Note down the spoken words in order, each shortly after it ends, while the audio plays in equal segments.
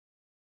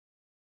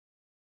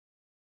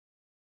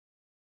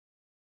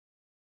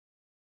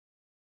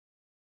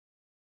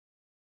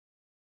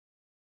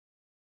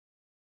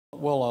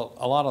Well,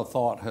 a lot of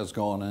thought has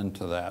gone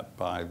into that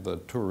by the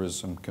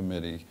tourism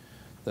committee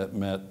that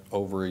met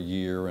over a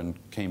year and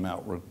came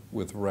out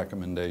with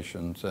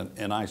recommendations,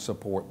 and I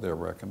support their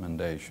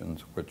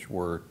recommendations, which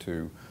were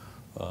to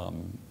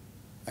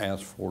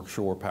ask for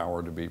shore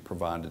power to be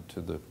provided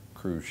to the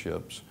cruise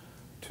ships,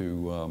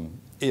 to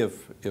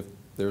if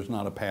there's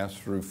not a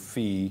pass-through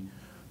fee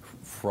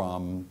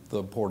from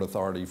the Port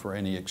Authority for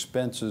any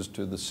expenses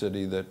to the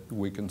city, that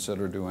we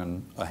consider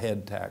doing a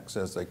head tax,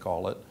 as they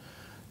call it,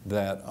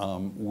 that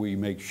we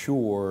make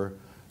sure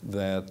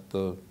that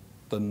the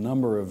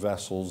number of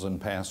vessels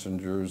and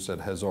passengers that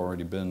has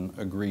already been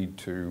agreed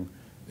to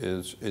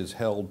is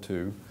held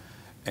to,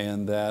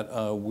 and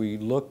that we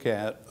look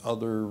at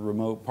other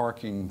remote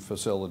parking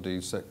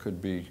facilities that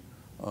could be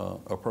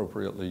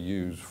appropriately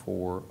used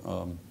for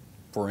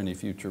any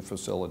future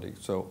facility.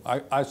 So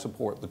I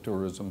support the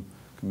Tourism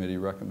Committee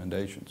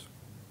recommendations.